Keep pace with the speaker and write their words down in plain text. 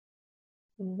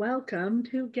Welcome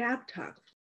to Gab Talk,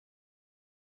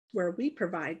 where we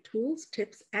provide tools,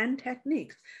 tips, and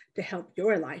techniques to help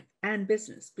your life and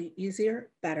business be easier,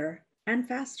 better, and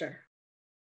faster.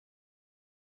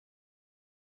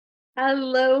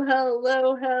 Hello,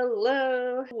 hello,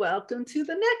 hello. Welcome to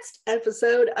the next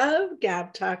episode of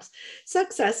Gab Talks,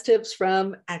 Success Tips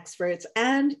from Experts.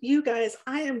 And you guys,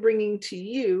 I am bringing to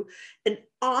you an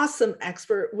awesome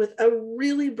expert with a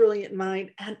really brilliant mind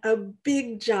and a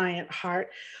big, giant heart.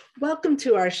 Welcome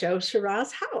to our show,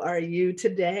 Shiraz. How are you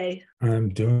today? I'm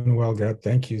doing well, Gab.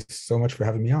 Thank you so much for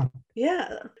having me on.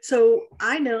 Yeah. So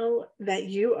I know that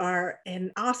you are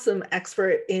an awesome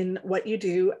expert in what you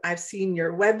do. I've seen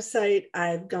your website.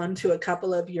 I've gone to a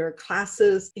couple of your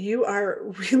classes. You are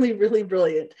really, really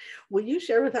brilliant. Will you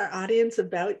share with our audience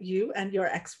about you and your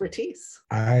expertise?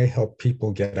 I help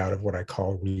people get out of what I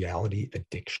call reality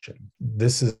addiction.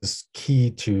 This is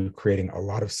key to creating a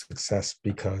lot of success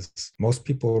because most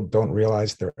people don't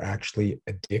realize they're actually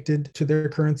addicted to their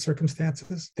current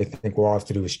circumstances. They think, well, all I have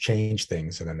to do is change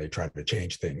things, and then they try to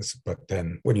change things. But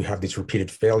then when you have these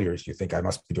repeated failures, you think I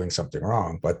must be doing something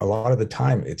wrong. But a lot of the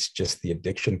time, it's just the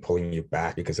addiction pulling you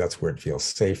back because that's where it feels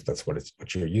safe. That's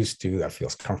what you're used to. That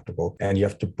feels comfortable. And you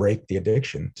have to break the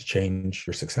addiction to change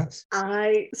your success.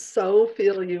 I so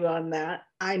feel you on that.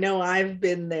 I know I've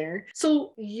been there.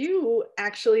 So you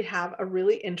actually have a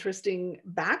really interesting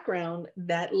background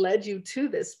that led you to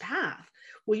this path.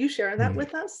 Will you share that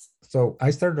with us? So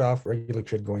I started off regular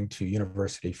kid going to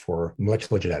university for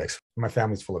molecular genetics. My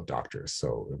family's full of doctors,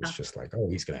 so it was just like, oh,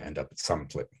 he's going to end up at some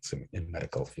place in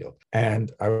medical field.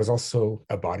 And I was also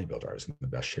a bodybuilder. I was in the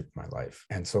best shape of my life.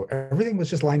 And so everything was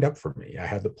just lined up for me. I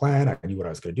had the plan. I knew what I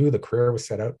was going to do. The career was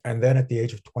set out. And then at the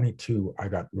age of 22, I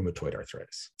got rheumatoid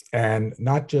arthritis. And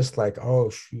not just like, oh,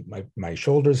 shoot, my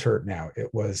shoulders hurt now. It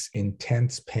was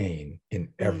intense pain in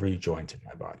every joint in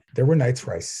my body. There were nights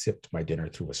where I sipped my dinner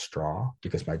through a straw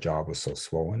because my jaw was so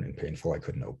swollen and painful I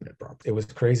couldn't open it properly. It was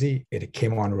crazy. It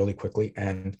came on really quickly.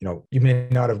 And, you may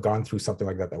not have gone through something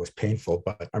like that was painful,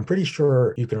 but I'm pretty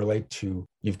sure you can relate to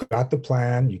you've got the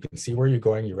plan, you can see where you're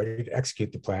going, you're ready to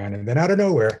execute the plan, and then out of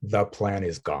nowhere, the plan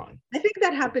is gone. I think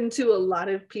that happened to a lot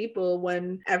of people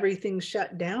when everything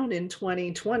shut down in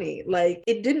 2020. Like,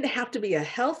 it didn't have to be a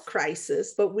health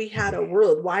crisis, but we had a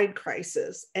worldwide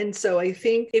crisis. And so I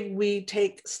think if we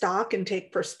take stock and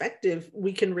take perspective,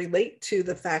 we can relate to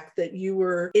the fact that you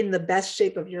were in the best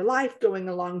shape of your life, going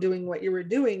along doing what you were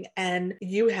doing, and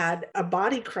you had a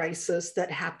body crisis that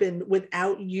happened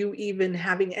without you even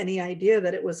having any idea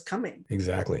that it was coming.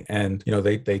 Exactly. And,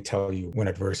 they tell you when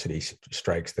adversity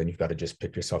strikes, then you've got to just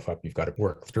pick yourself up. You've got to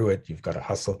work through it. You've got to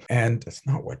hustle. And that's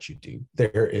not what you do.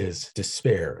 There is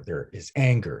despair. There is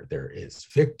anger. There is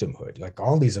victimhood. Like,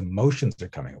 all these emotions are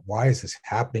coming. Why is this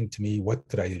happening to me? What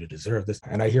did I do to deserve this?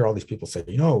 And I hear all these people say,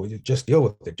 just deal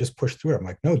with it. Just push through it. I'm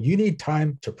like, no, you need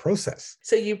time to process.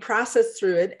 So you processed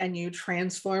through it and you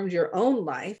transformed your own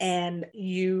life and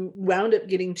you wound up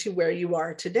getting to where you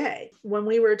are today. When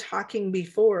we were talking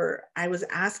before, I was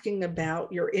asking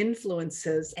about your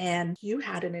influences, and you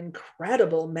had an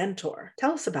incredible mentor.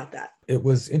 Tell us about that. It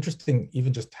was interesting,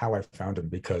 even just how I found him,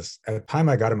 because at the time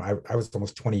I got him, I was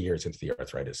almost 20 years into the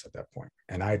arthritis at that point.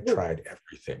 And I had tried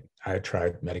everything. I had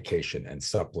tried medication and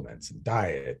supplements and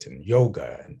diet and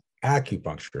yoga and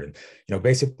acupuncture. And,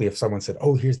 basically, if someone said,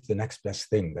 oh, here's the next best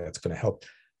thing that's going to help,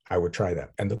 I would try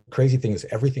that. And the crazy thing is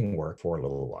everything worked for a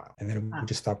little while and then it would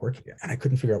just stop working again. And I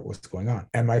couldn't figure out what was going on.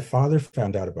 And my father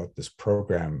found out about this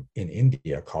program in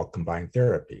India called Combined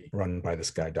Therapy run by this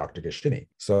guy, Dr. Gashtini.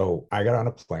 So I got on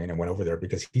a plane and went over there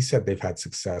because he said they've had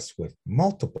success with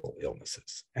multiple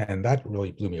illnesses. And that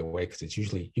really blew me away because it's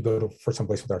usually you go for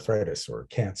someplace with arthritis or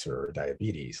cancer or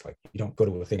diabetes. Like, you don't go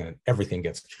to a thing and everything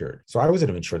gets cured. So I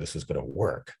wasn't even sure this was going to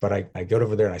work. But I go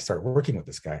over there and I start working with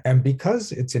this guy. And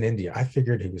because it's in India, I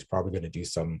figured he was probably going to do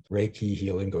some Reiki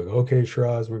healing, going, okay,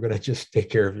 Shiraz, we're going to just take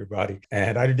care of your body.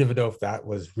 And I didn't even know if that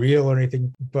was real or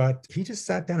anything, but he just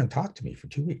sat down and talked to me for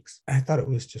 2 weeks. And I thought it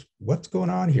was just, what's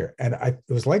going on here? And it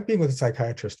was like being with a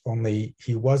psychiatrist, only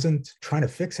he wasn't trying to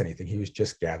fix anything. He was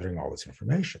just gathering all this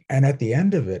information. And at the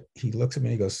end of it, he looks at me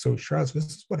and he goes, so Shiraz, this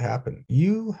is what happened.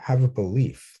 You have a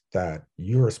belief that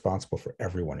you're responsible for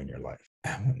everyone in your life.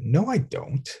 I went, no, I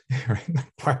don't.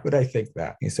 Why would I think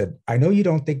that? He said, I know you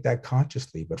don't think that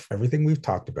consciously, but for everything we've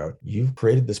talked about, you've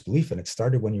created this belief, and it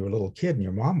started when you were a little kid and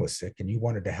your mom was sick and you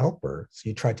wanted to help her. So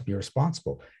you tried to be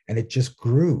responsible, and it just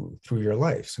grew through your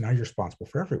life. So now you're responsible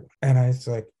for everyone. And I was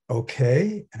like,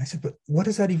 okay. And I said, but what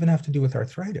does that even have to do with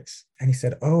arthritis? And he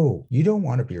said, oh, you don't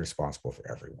want to be responsible for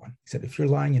everyone. He said, if you're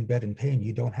lying in bed in pain,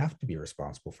 you don't have to be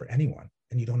responsible for anyone.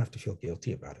 And you don't have to feel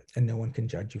guilty about it. And no one can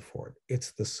judge you for it.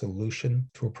 It's the solution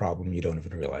to a problem you don't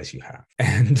even realize you have.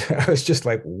 And I was just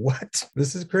like, what?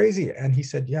 This is crazy. And he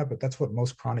said, yeah, but that's what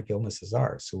most chronic illnesses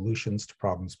are, solutions to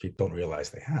problems people don't realize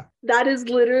they have. That is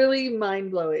literally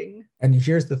mind-blowing. And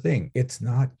here's the thing, it's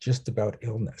not just about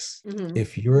illness. Mm-hmm.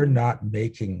 If you're not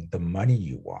making the money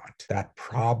you want, that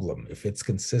problem, if it's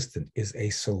consistent, is a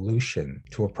solution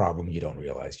to a problem you don't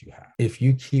realize you have. If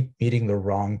you keep meeting the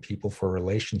wrong people for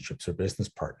relationships or business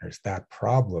partners, that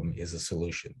problem is a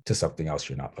solution to something else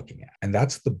you're not looking at. And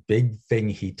that's the big thing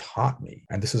he taught me.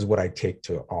 And this is what I take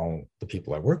to all the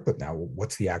people I work with now.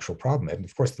 What's the actual problem? And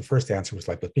of course, the first answer was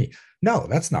like with me, no,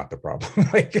 that's not the problem.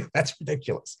 Like, that's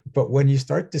ridiculous. But when you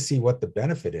start to see what the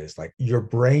benefit is, like your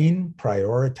brain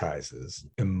prioritizes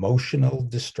emotional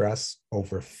distress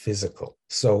over physical.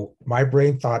 So my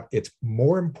brain thought it's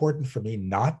more important for me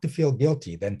not to feel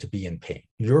guilty than to be in pain.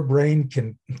 Your brain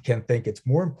can think it's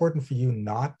more important for you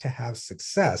not to have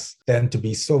success than to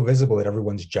be so visible that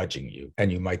everyone's judging you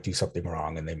and you might do something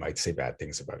wrong and they might say bad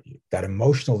things about you. That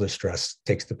emotional distress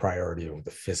takes the priority over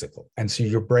the physical. And so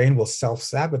your brain will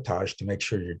self-sabotage to make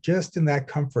sure you're just in that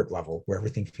comfort level where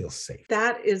everything feels safe.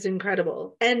 That is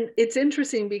incredible. And it's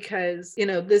interesting because,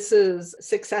 this is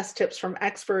success tips from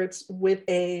experts with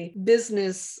a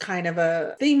business kind of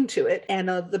a theme to it. And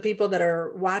the people that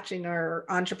are watching are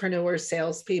entrepreneurs,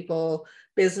 salespeople,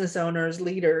 business owners,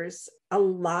 leaders. A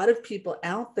lot of people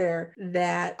out there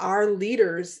that are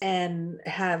leaders and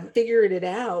have figured it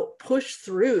out, push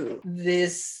through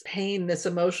this pain, this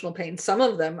emotional pain. Some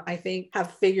of them, I think,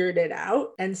 have figured it out,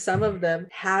 and some of them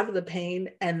have the pain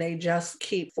and they just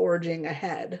keep forging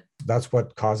ahead. That's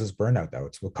what causes burnout, though.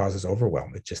 It's what causes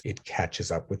overwhelm. It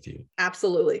catches up with you.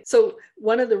 Absolutely. So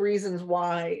one of the reasons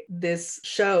why this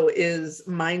show is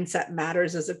Mindset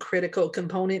Matters as a critical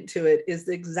component to it is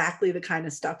exactly the kind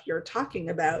of stuff you're talking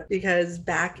about. Because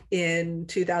back in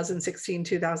 2016,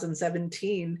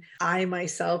 2017, I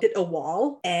myself hit a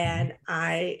wall and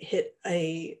I hit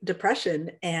a depression.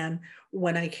 And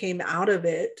when I came out of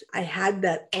it, I had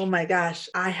that, oh my gosh,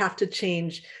 I have to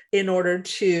change in order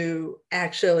to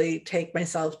actually take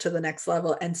myself to the next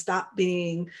level and stop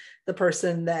being the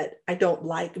person that I don't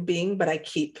like being, but I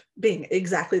keep being.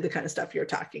 Exactly the kind of stuff you're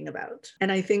talking about.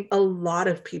 And I think a lot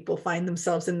of people find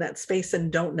themselves in that space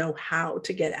and don't know how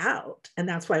to get out. And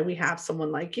that's why we have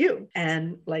someone like you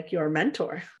and like your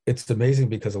mentor. It's amazing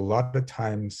because a lot of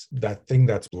times that thing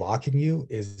that's blocking you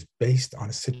is based on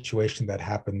a situation that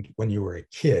happened when you were a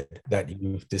kid that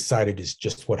you've decided is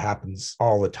just what happens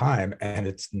all the time. And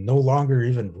it's no longer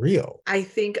even real. I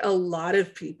think a lot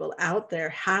of people out there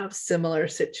have similar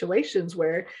situations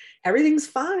where everything's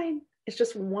fine. It's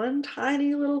just one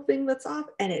tiny little thing that's off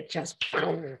and it just...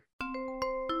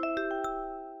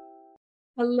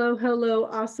 Hello,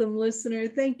 awesome listener.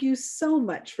 Thank you so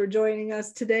much for joining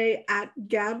us today at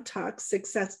Gab Talk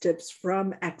Success Tips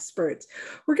from Experts.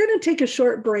 We're going to take a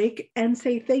short break and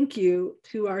say thank you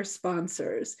to our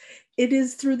sponsors. It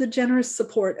is through the generous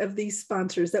support of these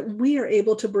sponsors that we are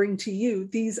able to bring to you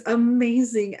these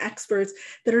amazing experts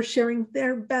that are sharing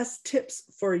their best tips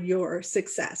for your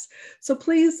success. So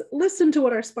please listen to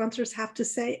what our sponsors have to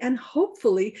say, and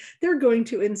hopefully they're going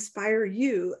to inspire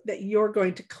you that you're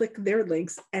going to click their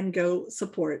links and go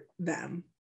support them.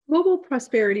 Global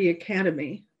Prosperity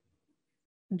Academy,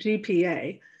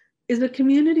 GPA, is a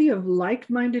community of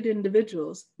like-minded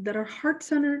individuals that are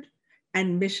heart-centered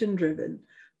and mission-driven,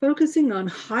 focusing on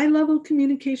high-level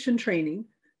communication training,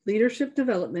 leadership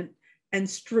development, and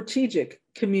strategic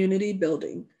community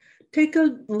building. Take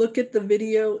a look at the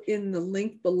video in the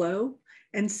link below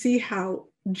and see how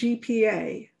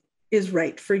GPA is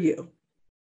right for you.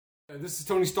 This is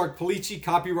Tony Stark Polici,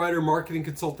 copywriter, marketing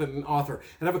consultant, and author.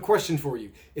 And I have a question for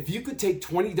you. If you could take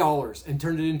 $20 and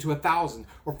turn it into 1,000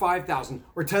 or 5,000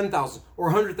 or 10,000 or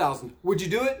 100,000, would you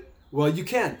do it? Well, you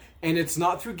can. And it's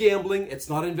not through gambling. It's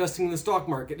not investing in the stock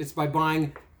market. It's by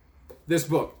buying this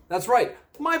book. That's right,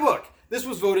 my book. This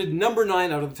was voted number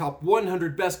 9 out of the top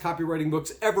 100 best copywriting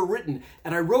books ever written.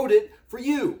 And I wrote it for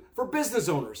you, for business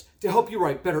owners, to help you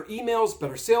write better emails,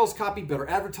 better sales copy, better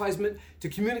advertisement, to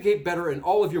communicate better in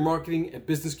all of your marketing and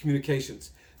business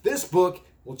communications. This book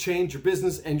will change your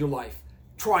business and your life.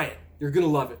 Try it. You're going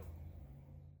to love it.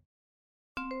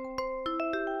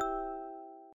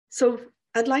 So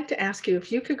I'd like to ask you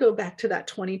if you could go back to that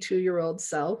 22-year-old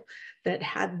self that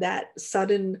had that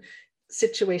sudden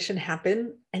situation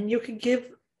happen, and you could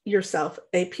give yourself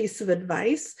a piece of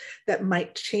advice that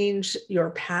might change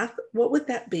your path, what would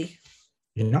that be?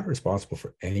 you're not responsible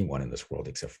for anyone in this world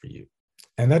except for you.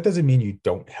 And that doesn't mean you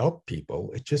don't help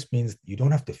people. It just means you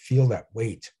don't have to feel that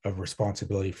weight of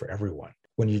responsibility for everyone.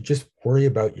 When you just worry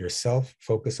about yourself,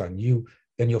 focus on you,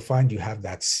 then you'll find you have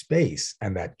that space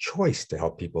and that choice to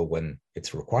help people when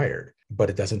it's required, but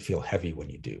it doesn't feel heavy when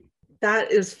you do.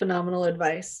 That is phenomenal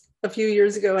advice. A few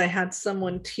years ago, I had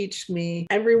someone teach me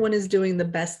everyone is doing the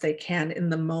best they can in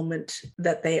the moment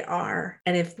that they are.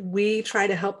 And if we try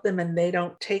to help them and they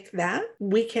don't take that,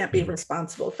 we can't be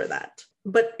responsible for that.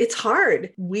 But it's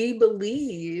hard.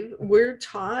 We're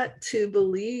taught to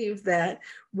believe that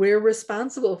we're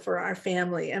responsible for our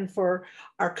family and for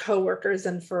our coworkers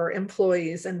and for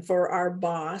employees and for our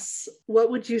boss. What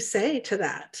would you say to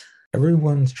that?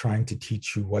 Everyone's trying to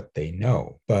teach you what they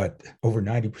know, but over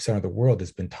 90% of the world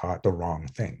has been taught the wrong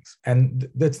things. And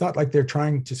it's not like they're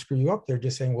trying to screw you up. They're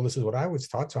just saying, well, this is what I was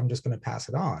taught, so I'm just going to pass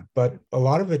it on. But a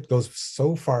lot of it goes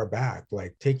so far back,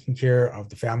 like taking care of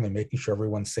the family, making sure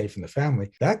everyone's safe in the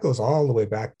family. That goes all the way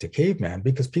back to caveman,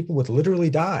 because people would literally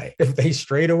die if they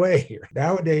strayed away.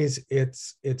 Nowadays,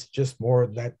 it's just more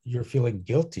that you're feeling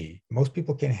guilty. Most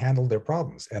people can't handle their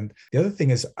problems. And the other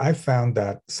thing is, I found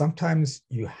that sometimes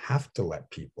you have to let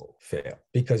people fail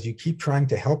because you keep trying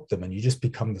to help them and you just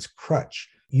become this crutch.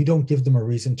 You don't give them a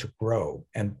reason to grow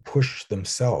and push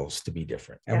themselves to be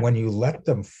different. And when you let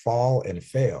them fall and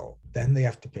fail, then they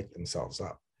have to pick themselves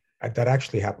up. That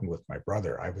actually happened with my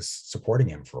brother. I was supporting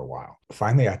him for a while.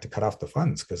 Finally, I had to cut off the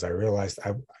funds because I realized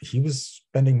he was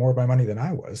spending more of my money than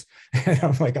I was. And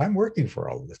I'm like, I'm working for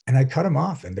all of this. And I cut him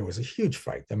off and there was a huge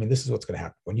fight. I mean, this is what's going to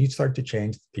happen. When you start to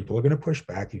change, people are going to push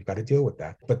back. You've got to deal with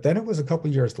that. But then it was a couple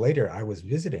of years later, I was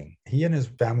visiting. He and his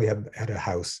family had a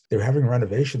house. They were having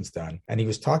renovations done. And he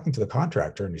was talking to the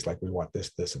contractor and he's like, we want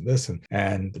this, this, and this.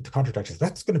 And the contractor says,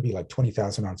 that's going to be like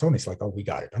 20,000 on its own. He's like, oh, we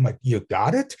got it. I'm like, you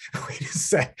got it? Wait a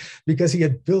sec. Because he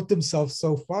had built himself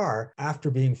so far after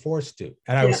being forced to.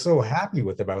 And I was so happy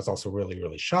with him. I was also really,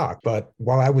 really shocked. But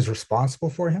while I was responsible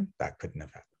for him, that couldn't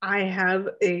have happened. I have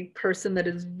a person that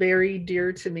is very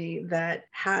dear to me that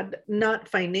had, not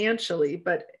financially,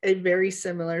 but a very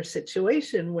similar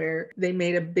situation where they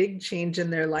made a big change in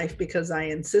their life because I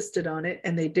insisted on it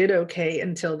and they did okay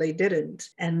until they didn't.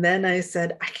 And then I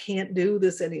said, I can't do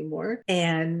this anymore.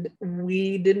 And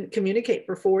we didn't communicate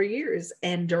for 4 years.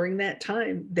 And during that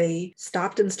time, they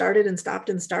stopped and started and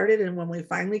stopped and started. And when we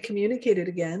finally communicated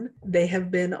again, they have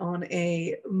been on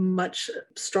a much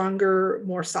stronger,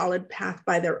 more solid path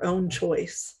by their own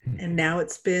choice. And now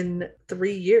it's been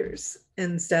 3 years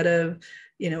instead of,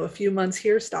 a few months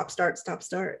here, stop,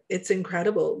 start. It's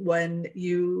incredible when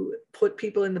you put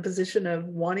people in the position of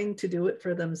wanting to do it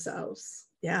for themselves.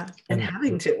 Yeah. And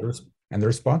having to. And the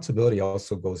responsibility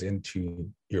also goes into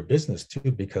your business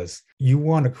too, because you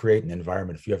want to create an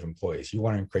environment. If you have employees, you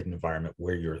want to create an environment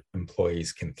where your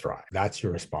employees can thrive. That's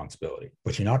your responsibility,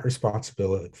 but you're not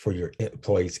responsible for your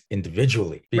employees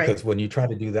individually, because when you try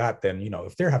to do that, then,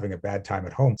 if they're having a bad time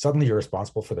at home, suddenly you're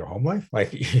responsible for their home life.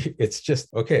 Like it's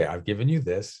just, okay, I've given you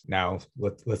this. Now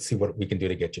let's see what we can do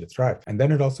to get you to thrive. And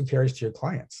then it also carries to your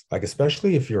clients. Like,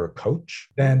 especially if you're a coach,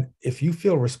 then if you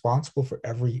feel responsible for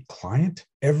every client,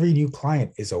 every new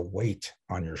client is a weight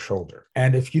on your shoulder.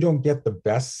 And if you don't get the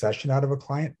best session out of a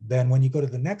client, then when you go to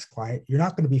the next client, you're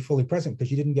not going to be fully present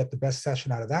because you didn't get the best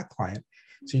session out of that client.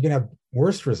 So you're going to have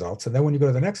worse results. And then when you go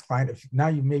to the next client, if now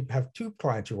you may have 2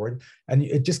 clients you're worried, and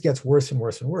it just gets worse and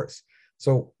worse and worse.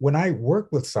 So when I work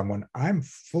with someone, I'm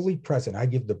fully present. I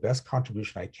give the best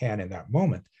contribution I can in that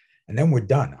moment. And then we're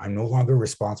done. I'm no longer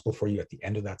responsible for you at the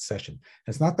end of that session.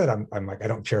 And it's not that I'm like, I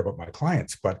don't care about my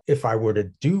clients, but if I were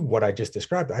to do what I just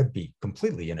described, I'd be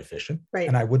completely inefficient.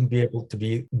 And I wouldn't be able to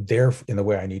be there in the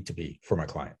way I need to be for my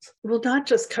clients. Well, not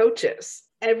just coaches.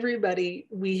 Everybody,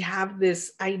 we have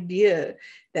this idea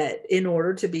that in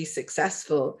order to be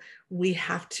successful, we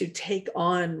have to take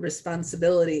on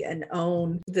responsibility and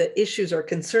own the issues or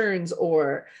concerns,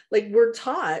 or like we're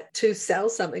taught to sell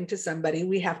something to somebody,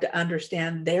 we have to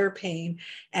understand their pain.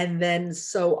 And then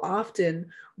so often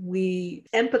we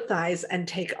empathize and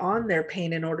take on their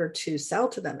pain in order to sell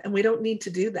to them. And we don't need to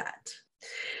do that.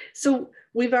 So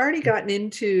we've already gotten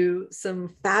into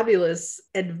some fabulous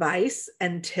advice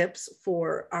and tips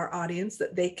for our audience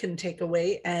that they can take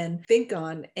away and think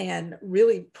on and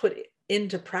really put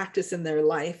into practice in their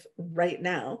life right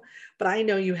now. But I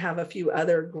know you have a few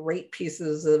other great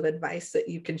pieces of advice that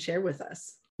you can share with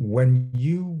us. When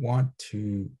you want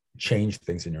to change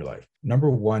things in your life, number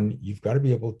one, you've got to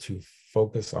be able to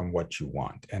focus on what you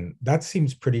want. And that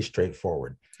seems pretty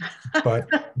straightforward, but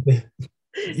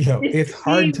it's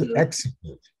hard to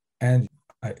execute. And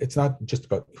it's not just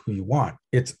about who you want.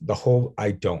 It's the whole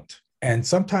I don't. And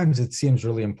sometimes it seems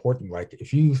really important. Like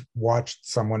if you watched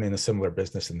someone in a similar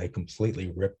business and they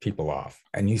completely rip people off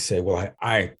and you say, well,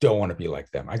 I don't want to be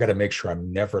like them. I got to make sure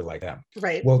I'm never like them.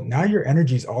 Right. Well, now your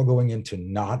energy is all going into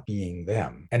not being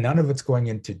them and none of it's going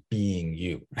into being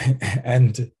you.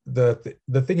 And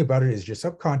the thing about it is your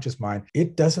subconscious mind,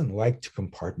 it doesn't like to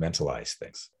compartmentalize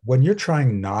things. When you're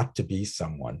trying not to be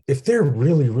someone, if they're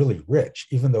really, really rich,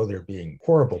 even though they're being a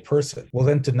horrible person, well,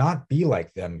 then to not be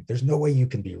like them, there's no way you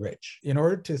can be rich. In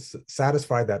order to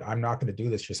satisfy that I'm not going to do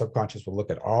this, your subconscious will look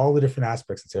at all the different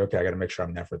aspects and say, okay, I got to make sure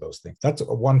I'm never those things. That's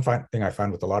one thing I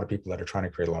find with a lot of people that are trying to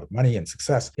create a lot of money and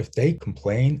success. If they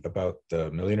complain about the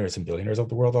millionaires and billionaires of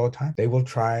the world all the time, they will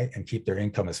try and keep their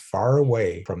income as far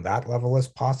away from that level as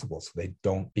possible so they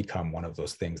don't become one of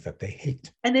those things that they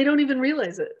hate. And they don't even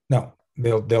realize it. No.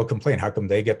 They'll complain, how come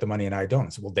they get the money and I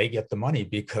don't? So, well, they get the money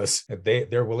because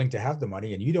they're willing to have the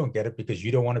money and you don't get it because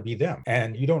you don't want to be them.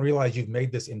 And you don't realize you've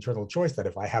made this internal choice that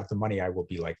if I have the money, I will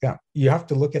be like them. You have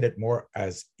to look at it more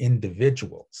as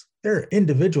individuals. There are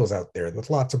individuals out there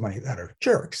with lots of money that are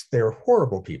jerks. They're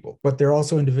horrible people, but there are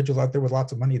also individuals out there with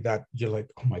lots of money that you're like,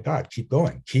 oh my God, keep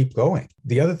going, keep going.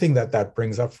 The other thing that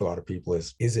brings up for a lot of people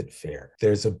is it fair?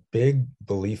 There's a big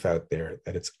belief out there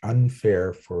that it's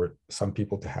unfair for some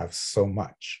people to have so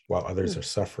much while others are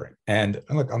suffering. And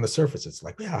look, on the surface, it's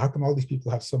like, yeah, how come all these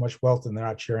people have so much wealth and they're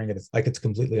not sharing it? It's like, it's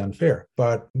completely unfair.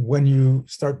 But when you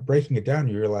start breaking it down,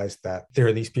 you realize that there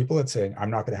are these people that saying,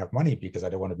 I'm not going to have money because I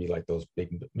don't want to be like those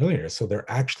big millionaires. So they're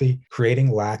actually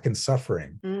creating lack and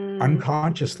suffering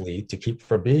unconsciously to keep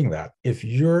from being that. If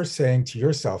you're saying to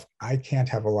yourself, I can't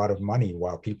have a lot of money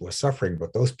while people are suffering,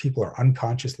 but those people are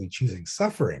unconsciously choosing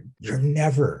suffering, you're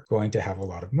never going to have a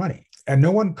lot of money. And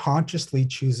no one consciously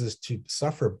chooses to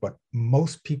suffer, but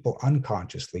most people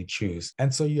unconsciously choose.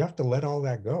 And so you have to let all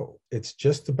that go. It's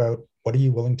just about what are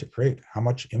you willing to create? How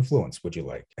much influence would you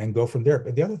like? And go from there.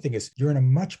 But the other thing is you're in a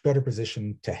much better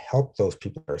position to help those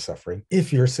people who are suffering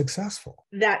if you're successful.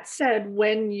 That said,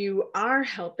 when you are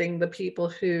helping the people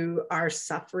who are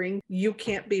suffering, you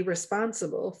can't be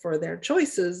responsible for their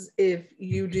choices if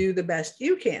you do the best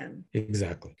you can.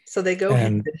 Exactly. So they go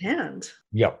hand in hand.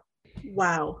 Yep.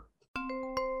 Wow.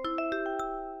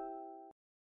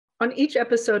 On each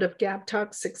episode of Gab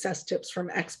Talk Success Tips from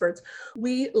Experts,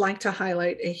 we like to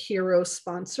highlight a hero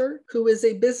sponsor who is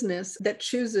a business that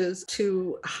chooses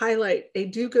to highlight a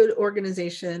do-good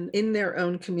organization in their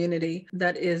own community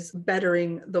that is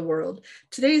bettering the world.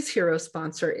 Today's hero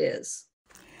sponsor is...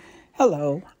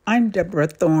 Hello, I'm Deborah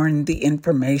Thorne, the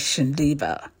Information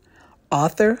Diva,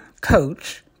 author,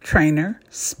 coach, trainer,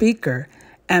 speaker,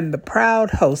 and the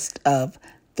proud host of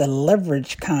the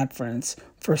Leverage Conference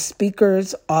for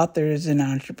speakers, authors, and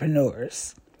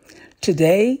entrepreneurs.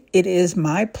 Today, it is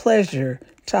my pleasure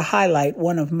to highlight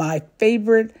one of my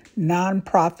favorite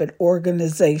nonprofit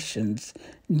organizations,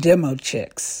 Demo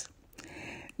Chicks.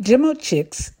 Demo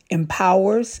Chicks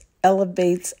empowers,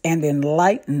 elevates, and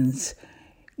enlightens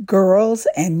girls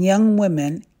and young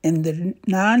women in the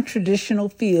non-traditional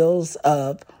fields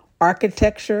of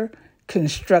architecture,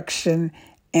 construction,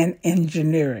 and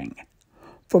engineering.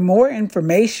 For more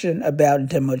information about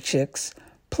Demo Chicks,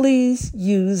 please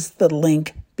use the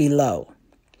link below.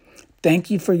 Thank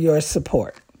you for your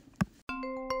support.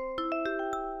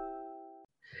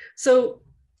 So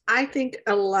I think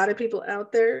a lot of people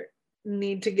out there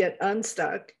need to get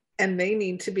unstuck, and they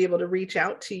need to be able to reach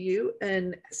out to you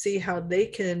and see how they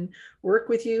can work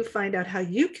with you, find out how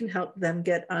you can help them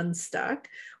get unstuck.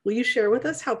 Will you share with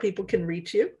us how people can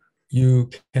reach you? You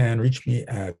can reach me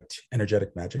at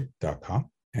energeticmagic.com.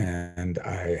 And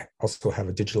I also have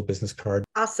a digital business card.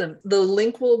 Awesome. The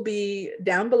link will be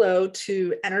down below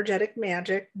to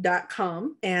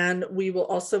energeticmagic.com. And we will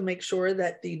also make sure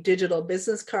that the digital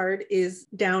business card is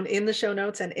down in the show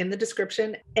notes and in the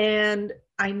description. And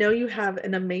I know you have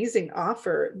an amazing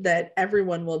offer that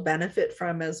everyone will benefit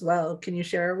from as well. Can you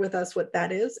share with us what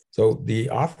that is? So the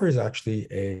offer is actually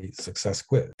a success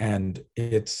quiz, and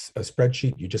it's a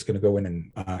spreadsheet. You're just going to go in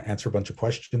and answer a bunch of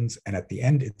questions. And at the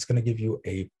end, it's going to give you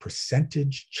a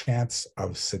percentage chance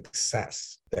of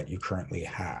success that you currently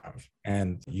have.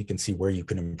 And you can see where you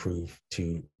can improve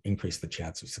to increase the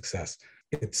chance of success.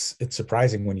 It's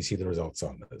surprising when you see the results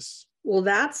on this. Well,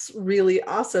 that's really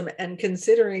awesome. And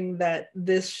considering that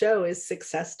this show is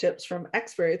Success Tips from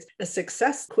Experts, a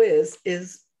success quiz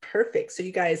is perfect. So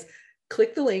you guys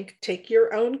click the link, take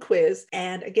your own quiz,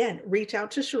 and again, reach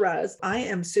out to Shiraz. I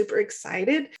am super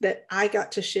excited that I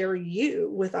got to share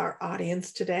you with our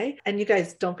audience today. And you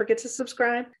guys, don't forget to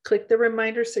subscribe, click the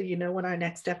reminder so you know when our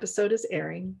next episode is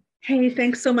airing. Hey,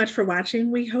 thanks so much for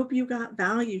watching. We hope you got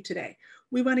value today.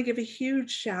 we want to give a huge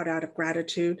shout out of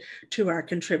gratitude to our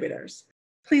contributors.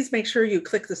 Please make sure you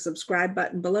click the subscribe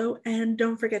button below and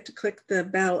don't forget to click the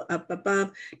bell up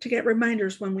above to get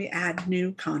reminders when we add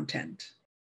new content.